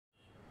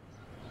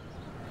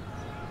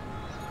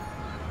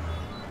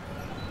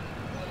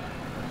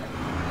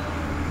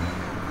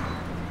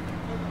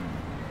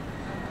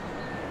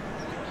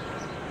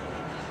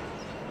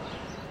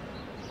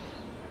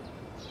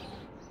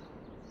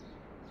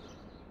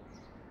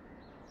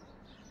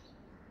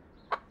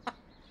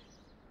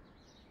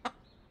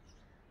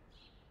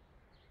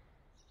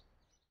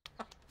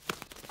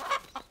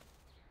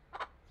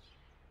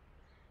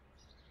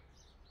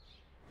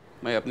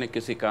मैं अपने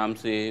किसी काम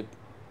से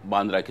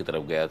बांद्रा की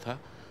तरफ गया था।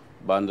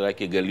 बांद्रा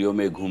की गलियों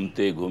में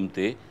घूमते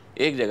घूमते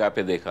एक जगह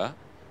पे देखा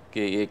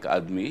कि एक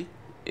आदमी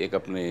एक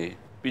अपने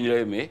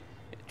पिंजरे में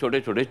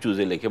छोटे छोटे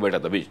चूज़े लेके बैठा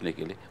था बेचने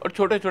के लिए, और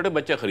छोटे छोटे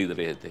बच्चे खरीद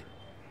रहे थे।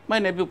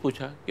 मैंने भी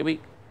पूछा कि भाई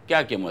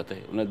क्या कीमत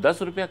है? उन्हें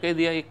 10 रुपया कह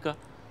दिया एक का।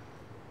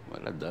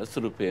 बोला 10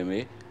 रुपये में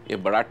ये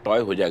बड़ा टॉय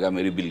हो जाएगा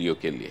मेरी बिल्लियों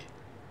के लिए।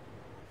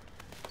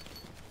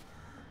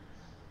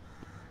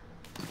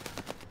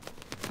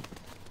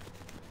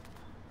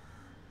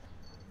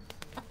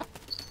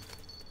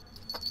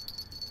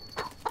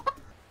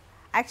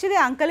 Actually,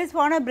 uncle is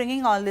fond of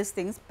bringing all these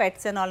things,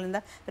 pets and all in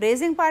the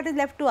raising part is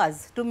left to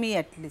us, to me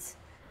at least.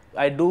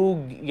 I do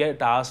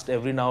get asked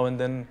every now and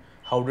then,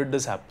 how did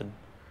this happen?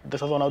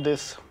 This was one of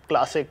these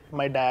classic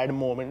my dad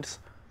moments.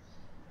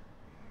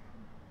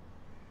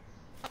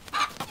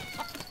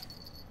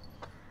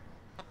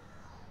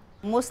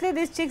 Mostly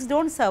these chicks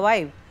don't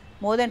survive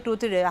more than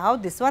 2-3 days. How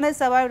this one has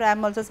survived, I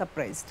am also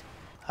surprised.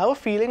 I have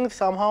a feeling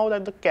somehow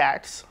that the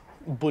cats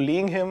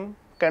bullying him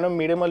kind of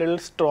made him a little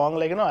strong,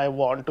 like, I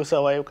want to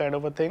survive kind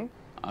of a thing.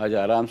 आज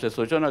आराम से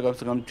सोचो ना, कम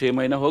से कम 6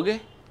 महीने हो गए।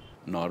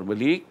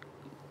 Normally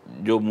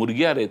जो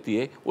मुर्गियाँ रहती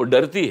है वो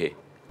डरती है,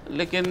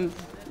 लेकिन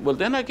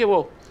बोलते हैं ना कि वो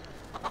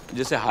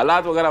जैसे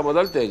हालात वगैरह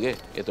बदलते गए,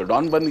 ये तो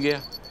डॉन बन गया।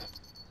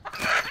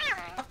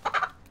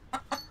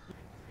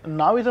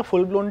 Now he's a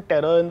full-blown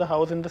terror in the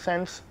house, in the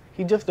sense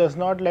he just does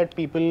not let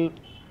people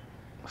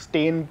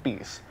stay in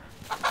peace.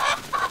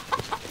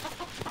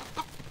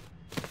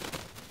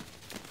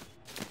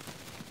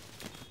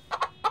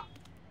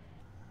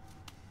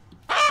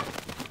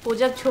 वो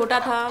जब छोटा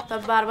था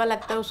तब बार बार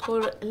लगता है उसको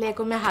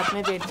लेको मैं हाथ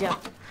में बैठ जाऊँ।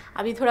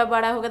 अभी थोड़ा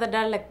बड़ा हो गया तो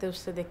डर लगता है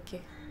उससे देख के।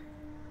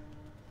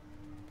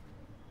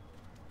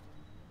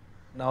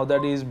 Now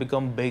that he's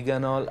become big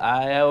and all,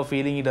 I have a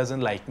feeling he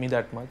doesn't like me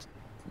that much.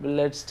 But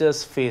let's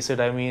just face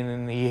it, I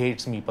mean, he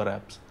hates me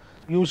perhaps.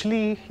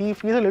 Usually he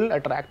feels a little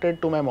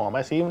attracted to my mom.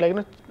 I see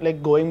him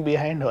like going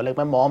behind her, like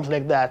my mom's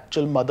like the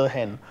actual mother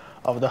hen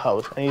of the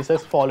house, and he's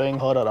just following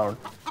her around.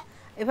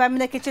 If I'm in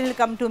the kitchen, he'll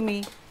come to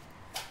me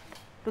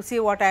to see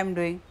what I'm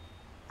doing,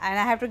 and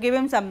I have to give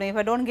him something. If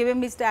I don't give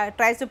him, he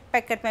tries to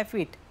peck at my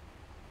feet.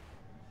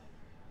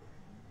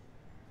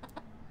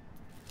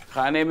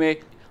 खाने में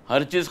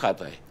हर चीज़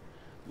खाता है,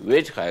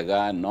 veg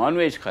खाएगा, non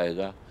veg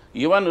खाएगा,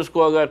 even उसको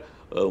अगर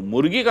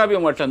मुर्गी का भी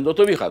मटन दो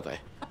तो भी खाता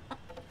है।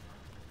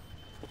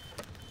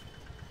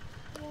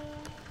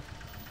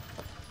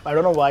 I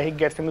don't know why he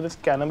gets into this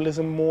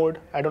cannibalism mode.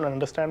 I don't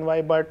understand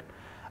why, but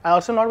I'm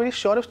also not very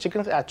sure if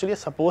chickens actually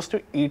are supposed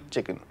to eat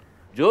chicken.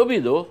 जो भी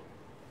दो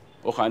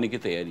वो खाने की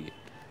तैयारी है।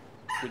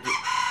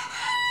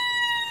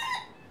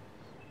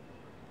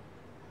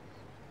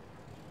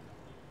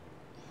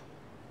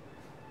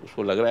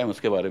 उसको लग रहा है हम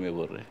उसके बारे में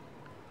बोल रहे हैं।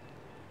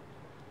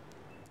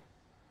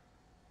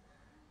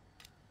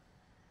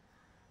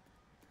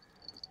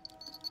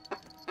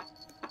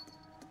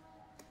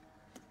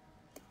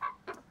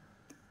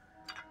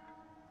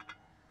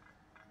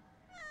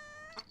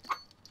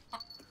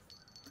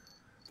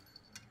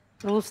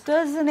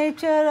 Rooster's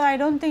nature, I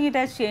don't think it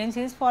has changed.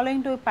 He is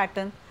following to a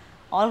pattern.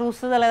 All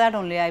roosters are like that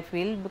only, I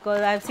feel,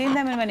 because I have seen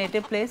them in my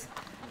native place.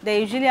 They are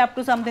usually up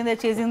to something, they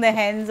are chasing the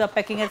hens or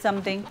pecking at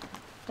something.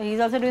 So he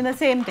is also doing the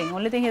same thing.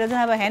 Only thing, he doesn't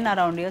have a hen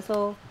around here,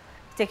 so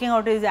taking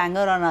out his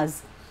anger on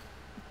us.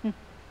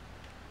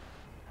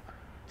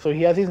 So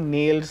he has his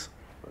nails,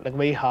 like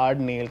very hard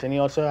nails, and he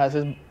also has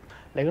his,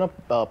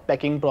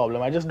 pecking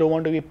problem. I just don't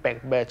want to be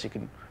pecked by a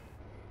chicken.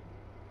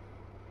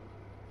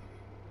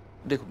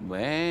 देख,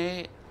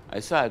 मैं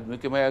ऐसा आदमी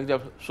कि मैं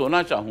जब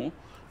सोना चाहूँ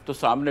तो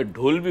सामने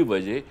ढोल भी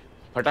बजे,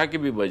 पटाखे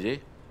भी बजे,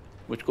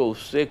 मुझको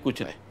उससे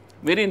कुछ नहीं।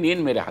 मेरी नींद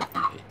मेरे हाथ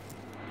में है।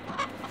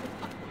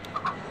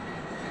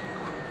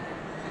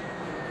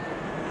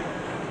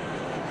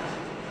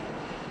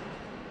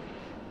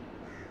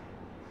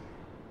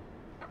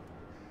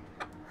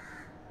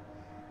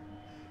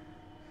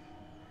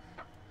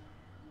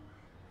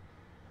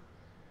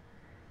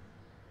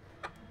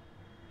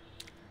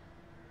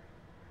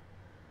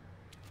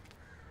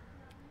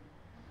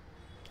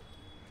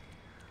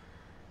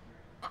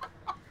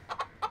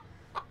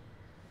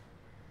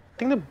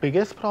 I think the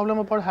biggest problem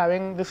about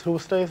having this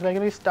rooster is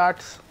he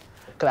starts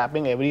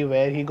crapping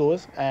everywhere he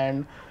goes,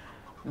 and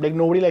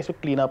nobody likes to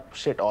clean up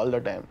shit all the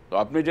time. तो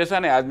अपने जैसा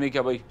नहीं आदमी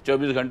क्या भाई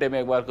 24 घंटे में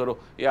एक बार करो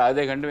या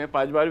आधे घंटे में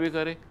 5 बार भी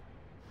करे।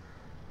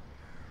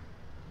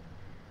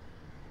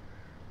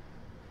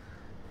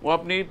 वो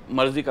अपनी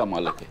मर्जी का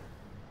मालिक है,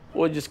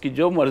 वो जिसकी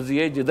जो मर्जी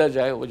है जिधर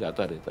जाए वो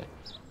जाता रहता है।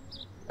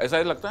 ऐसा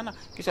ही लगता है ना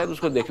कि शायद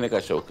उसको देखने का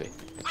शौक है।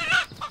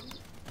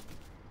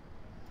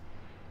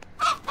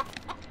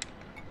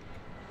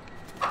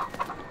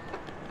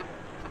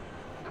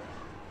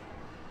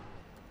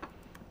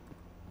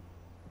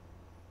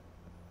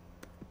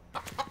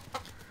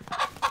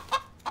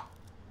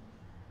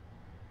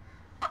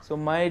 So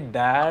my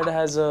dad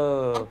has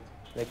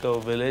a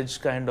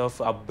village kind of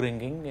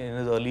upbringing. In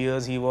his early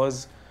years, he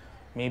was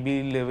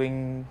maybe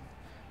living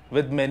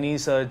with many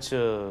such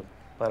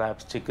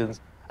perhaps chickens.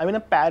 I mean,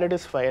 a parrot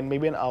is fine,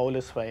 maybe an owl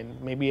is fine,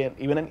 maybe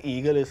even an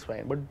eagle is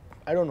fine, but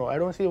I don't know. I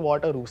don't see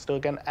what a rooster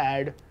can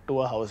add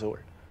to a household.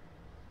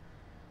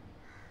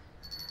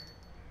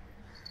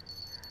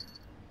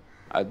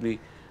 आदमी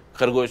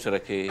खरगोश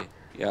रखे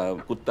या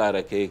कुत्ता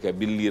रखे या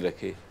बिल्ली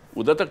रखे,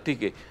 उधर तक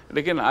ठीक है,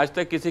 लेकिन आज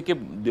तक किसी के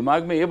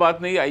दिमाग में ये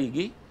बात नहीं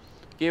आएगी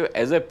कि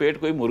एज ए पेट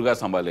कोई मुर्गा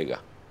संभालेगा.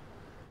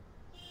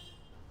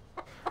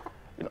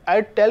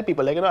 I tell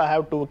people like, I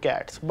have 2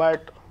 cats,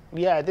 but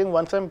yeah, I think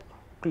once I'm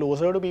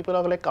closer to people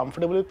or like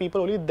comfortable with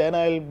people only, then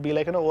I'll be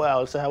like, oh, I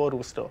also have a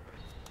rooster.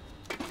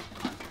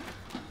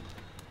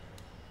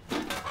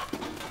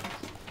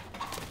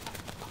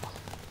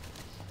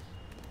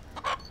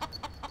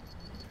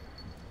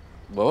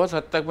 बहुत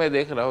हद तक मैं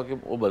देख रहा हूँ कि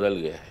वो बदल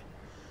गया है.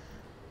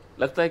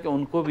 लगता है कि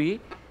उनको भी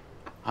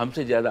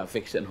हमसे ज़्यादा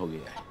अफेक्शन हो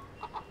गया है.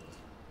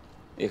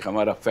 एक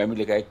हमारा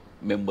फैमिली का एक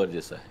मेंबर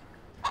जैसा है.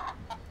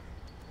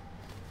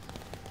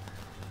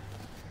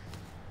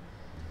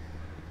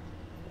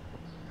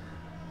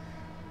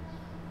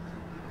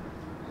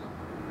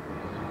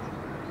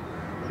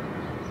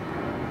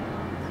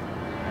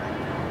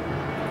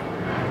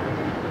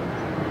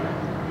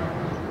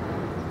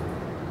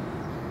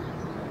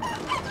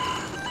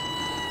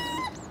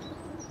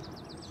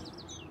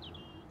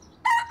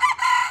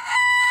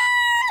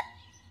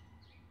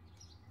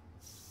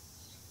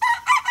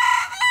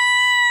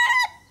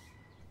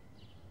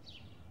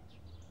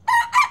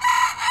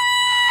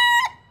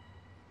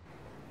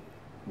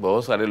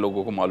 बहुत सारे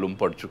लोगों को मालूम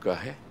पड़ चुका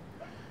है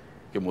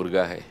कि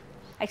मुर्गा है.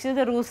 Actually,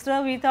 the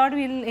rooster, we thought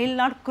he'll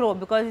not crow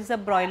because it's a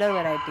broiler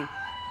variety.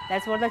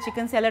 That's what the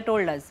chicken seller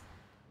told us.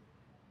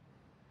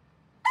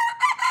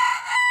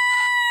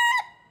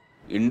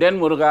 Indian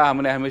मुर्गा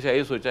हमने हमेशा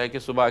यही सोचा है कि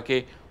सुबह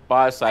के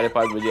 5 साढ़े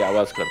 5 बजे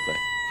आवाज़ करता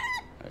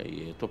है.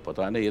 ये तो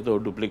पता नहीं, ये तो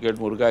डुप्लीकेट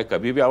मुर्गा है,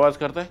 कभी भी आवाज़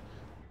करता है.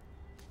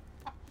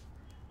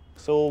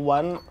 So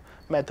one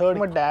method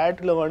my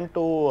dad learned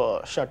to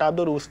shut up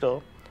the rooster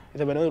is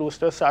that when the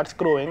rooster starts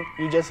crowing,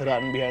 you just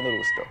run behind the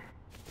rooster.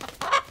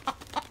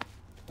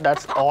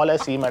 That's all I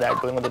see my dad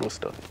doing with the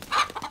rooster.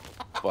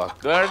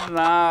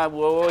 पकड़ना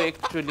वो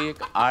actually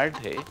एक art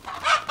है.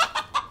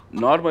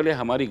 Normally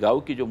हमारी गांव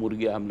की जो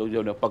मुर्गियाँ हम लोग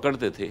जो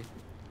पकड़ते थे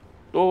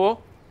तो वो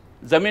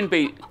ज़मीन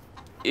पे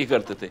ही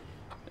करते थे,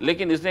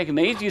 लेकिन इसने एक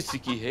नई चीज़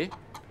सीखी है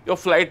कि वो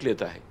फ्लाइट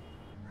लेता है.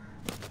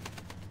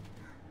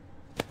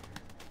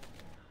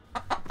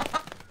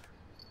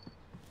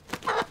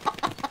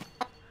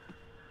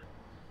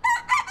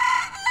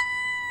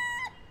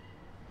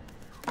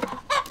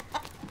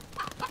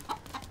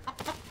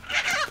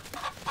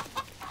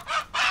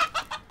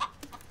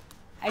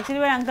 Actually,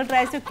 when uncle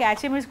tries to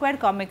catch him, it's quite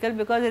comical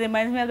because it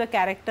reminds me of the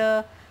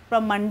character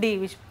from Mandi,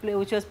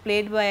 which was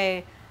played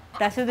by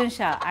Rasuddin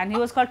Shah, and he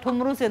was called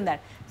Tungrus in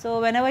that.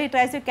 So whenever he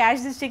tries to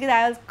catch this chicken,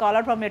 I will call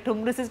out from here,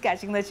 Tungrus is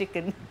catching the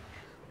chicken.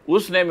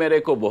 उसने मेरे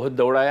को बहुत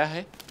दौड़ाया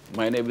है,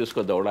 मैंने भी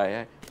उसको दौड़ाया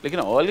है, लेकिन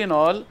ऑल इन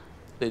ऑल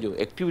ये जो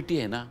एक्टिविटी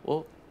है ना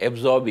वो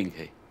एब्जॉर्बिंग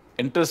है,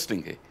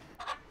 इंटरेस्टिंग है.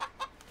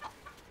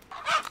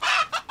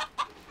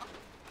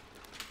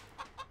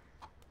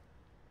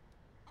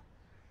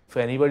 If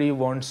anybody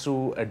wants to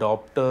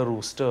adopt a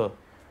rooster,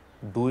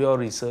 do your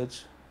research,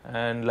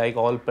 and like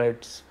all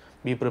pets,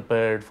 be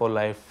prepared for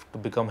life to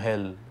become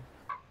hell.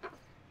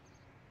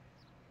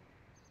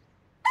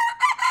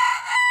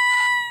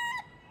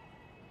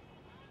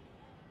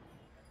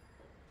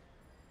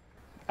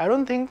 I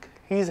don't think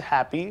he's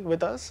happy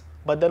with us,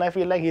 but then I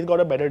feel like he's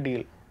got a better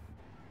deal.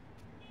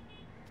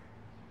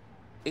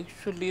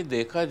 Actually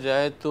देखा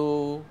जाए तो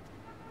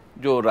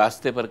जो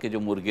रास्ते पर के जो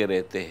मुर्गे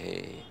रहते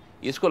हैं,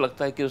 इसको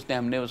लगता है कि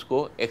हमने उसको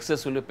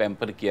एक्सेसिवली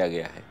पैम्पर किया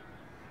गया है.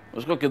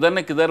 उसको किधर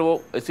न किधर वो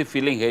ऐसी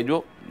फीलिंग है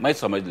जो मैं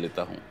समझ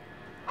लेता हूँ.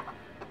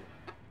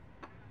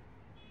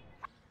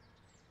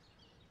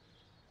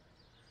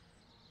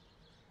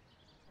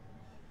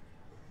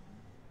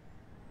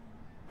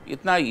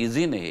 इतना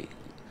इजी नहीं.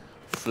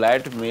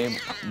 फ्लैट में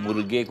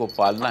मुर्गे को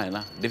पालना है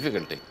ना,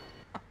 डिफ़िकल्ट है.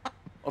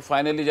 और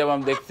फाइनली जब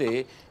हम देखते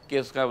हैं कि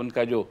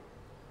उनका जो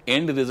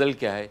एंड रिजल्ट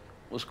क्या है,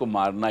 उसको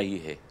मारना ही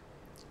है.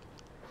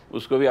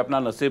 उसको भी अपना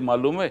नसीब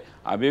मालूम है,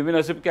 हमें भी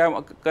नसीब क्या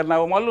करना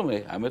वो मालूम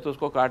है. हमें तो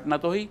उसको काटना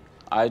तो ही,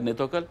 आज नहीं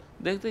तो कल.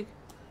 देखते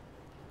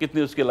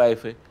कितनी उसकी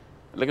लाइफ है,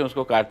 लेकिन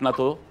उसको काटना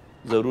तो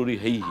ज़रूरी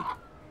है ही.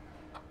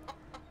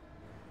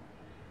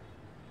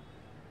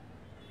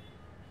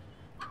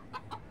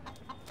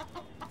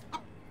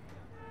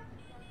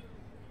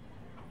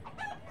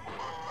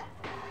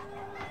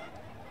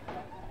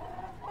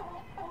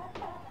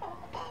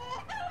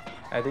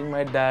 I think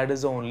my dad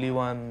is the only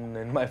one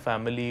in my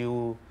family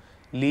who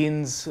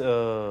leans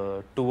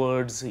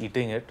towards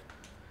eating it.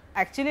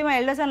 Actually, my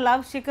elder son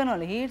loves chicken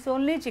only. He eats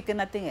only chicken,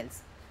 nothing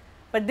else.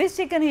 But this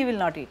chicken he will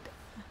not eat.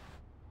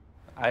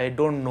 I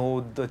don't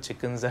know the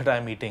chickens that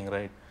I'm eating,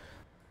 right?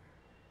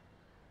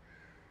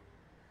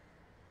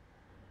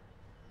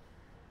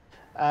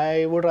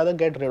 I would rather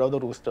get rid of the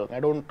rooster. I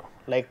don't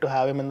like to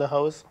have him in the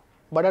house,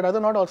 but I'd rather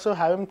not also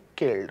have him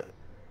killed.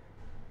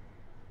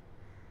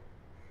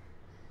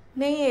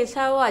 नहीं,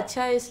 ऐसा वो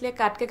अच्छा है इसलिए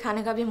काट के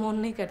खाने का भी मन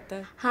नहीं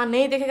करता. हाँ,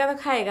 नहीं देखेगा तो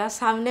खाएगा,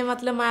 सामने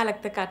मतलब माया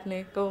लगता है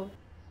काटने को.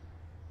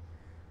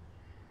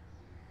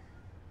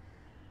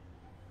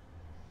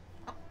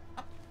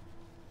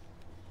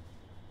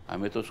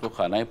 हमें तो उसको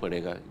खाना ही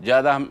पड़ेगा,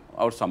 ज़्यादा हम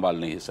और संभाल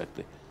नहीं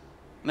सकते।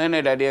 नहीं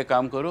नहीं डैडी एक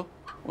काम करो,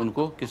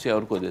 उनको किसी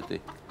और को देते।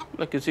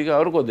 मतलब किसी का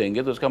और को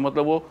देंगे तो उसका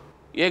मतलब वो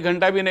 1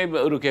 घंटा भी नहीं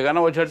रुकेगा ना,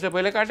 वो झट से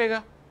पहले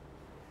काटेगा।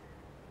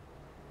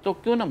 तो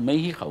क्यों ना मैं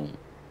ही खाऊं,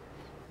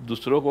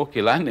 दूसरों को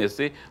खिलाने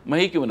से मैं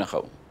ही क्यों ना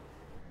खाऊं।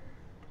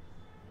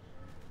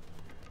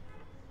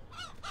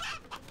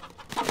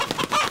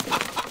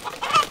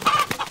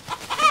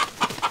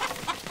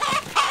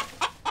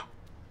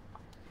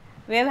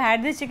 We have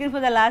had this chicken for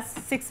the last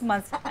 6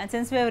 months, and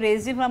since we have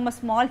raised him from a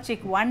small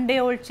chick,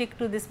 1-day-old chick,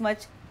 to this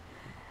much,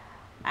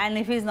 and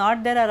if he is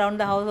not there around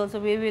the house also,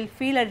 we will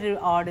feel a little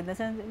odd, in the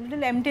sense a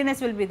little emptiness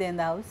will be there in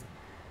the house.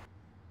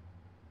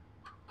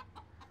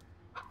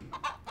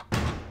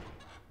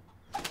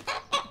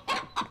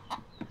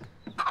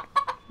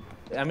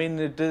 I mean,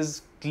 it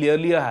is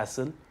clearly a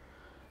hassle,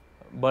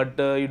 but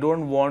you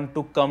don't want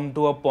to come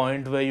to a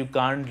point where you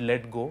can't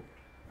let go.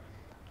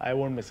 I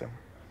won't miss him.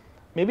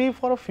 Maybe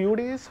for a few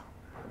days,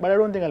 but I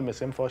don't think I'll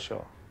miss him for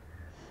sure.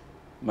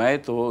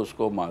 मैं तो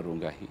उसको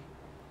मारूंगा ही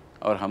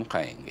और हम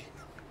खाएंगे।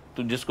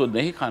 तो जिसको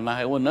नहीं खाना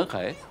है वो न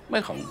खाए,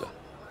 मैं खाऊंगा।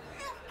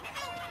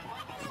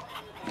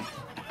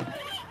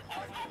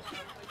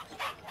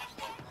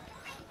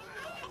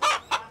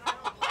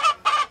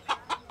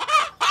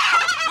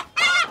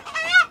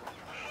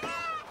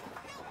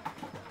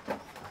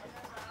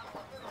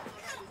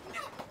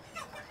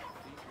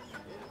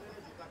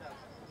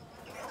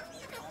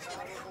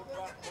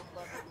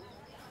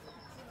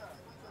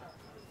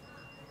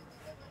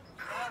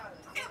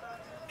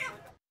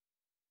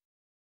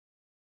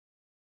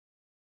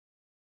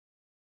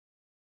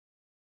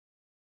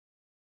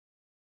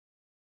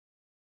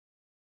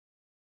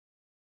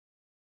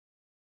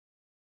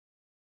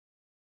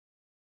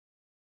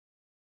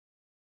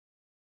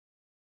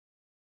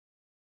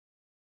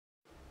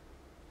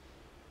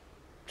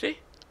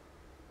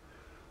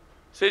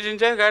 See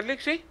ginger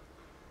garlic, see?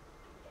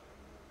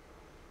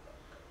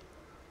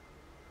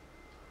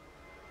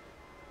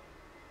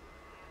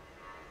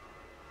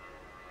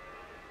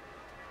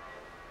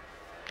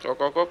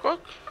 Cock.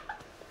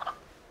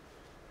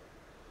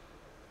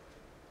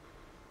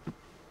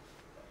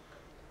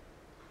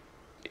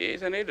 ये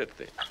ऐसा नहीं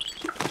डरते।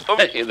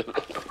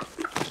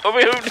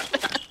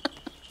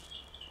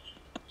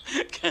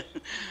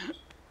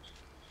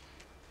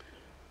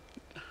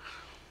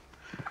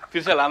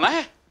 फिर से लाना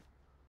है?